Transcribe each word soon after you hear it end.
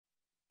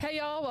Hey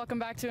y'all, welcome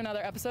back to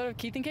another episode of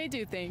Keith and Kate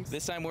Do Things.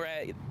 This time we're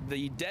at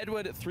the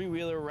Deadwood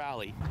three-wheeler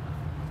rally.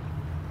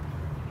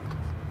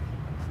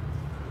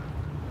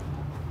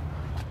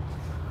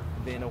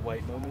 Vanna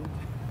White moment.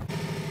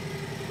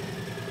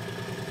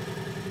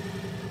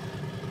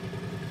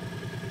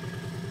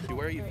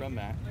 Where are you from,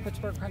 Matt?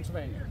 Pittsburgh,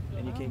 Pennsylvania.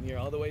 And you came here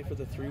all the way for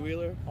the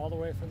three-wheeler? All the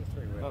way for the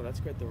three-wheeler. Oh, that's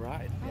quite the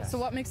ride. Yes. So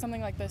what makes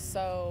something like this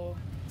so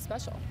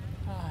special?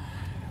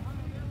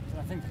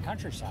 I think the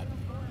countryside.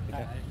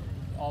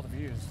 All the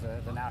views,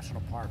 the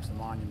national parks, the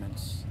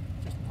monuments,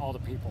 just all the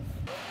people.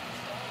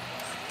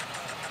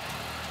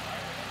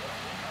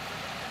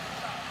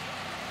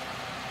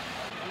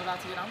 I'm about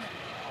to get on there.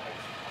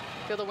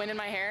 Feel the wind in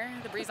my hair,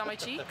 the breeze on my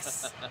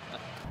cheeks.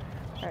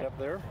 Step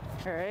there.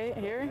 All right,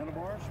 here.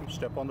 Handlebars.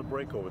 Step on the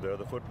brake over there,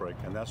 the foot brake.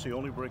 And that's the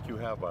only brake you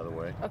have, by the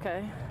way.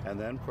 Okay. And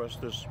then press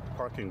this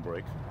parking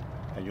brake,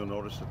 and you'll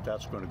notice that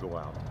that's going to go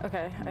out.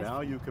 Okay. Now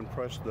you can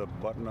press the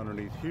button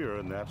underneath here,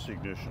 and that's the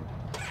ignition.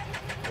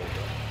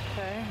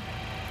 Okay.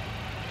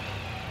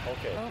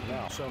 Okay,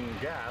 now some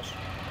gas.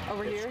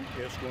 Over here?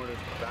 It's going to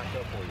back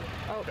up for you.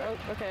 Oh,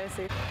 okay, I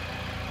see.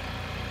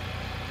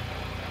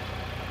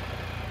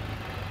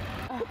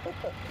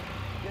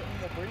 Getting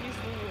the breeze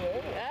through your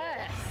hair.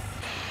 Yes!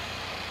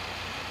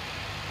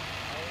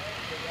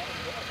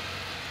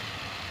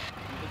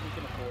 You think we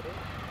can afford it?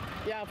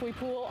 Yeah, if we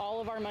pool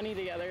all of our money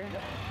together.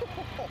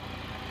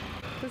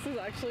 This is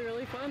actually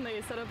really fun.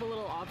 They set up a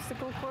little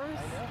obstacle course. I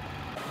know.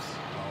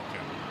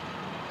 Okay.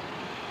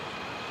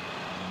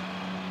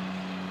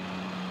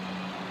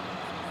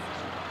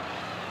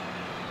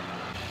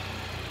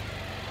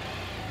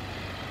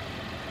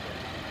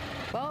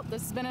 Well,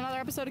 this has been another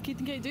episode of Keith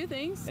and Kate Do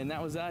Things. And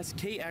that was us.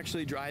 Kate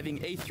actually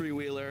driving a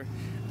three-wheeler.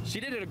 She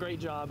did a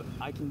great job.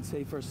 I can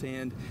say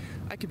firsthand,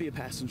 I could be a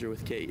passenger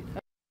with Kate.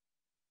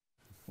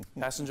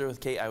 Passenger with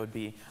Kate, I would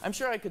be. I'm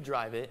sure I could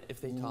drive it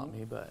if they taught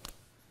me, but.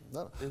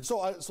 No.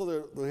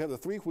 So they have the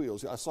three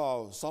wheels. I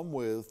saw some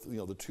with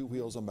the two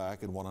wheels on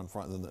back and one on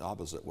front, and then the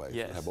opposite way.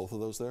 Yes. They have both of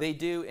those there. They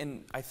do,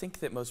 and I think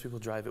that most people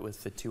drive it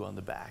with the two on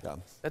the back. Yeah.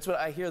 That's what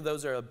I hear.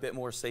 Those are a bit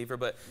more safer,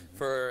 but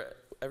for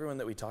everyone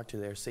that we talked to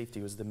there, safety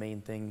was the main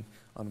thing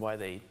on why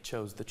they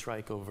chose the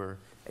trike over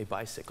a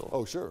bicycle.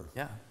 Oh, sure.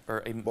 Yeah,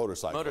 or a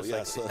motorcycle.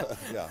 Yes.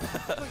 Yeah.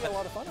 We got a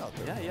lot of fun out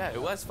there. Yeah, it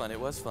was fun. It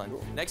was fun.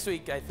 Cool. Next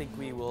week, I think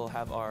we will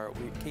have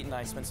Kate and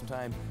I spent some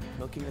time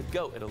milking a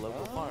goat at a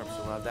local farm,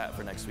 so we'll have that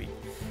for next week.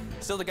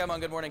 Still to come on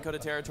Good Morning Coda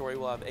Territory,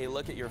 we'll have a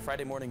look at your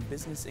Friday morning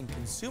business and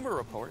consumer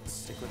reports.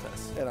 Stick with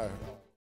us. And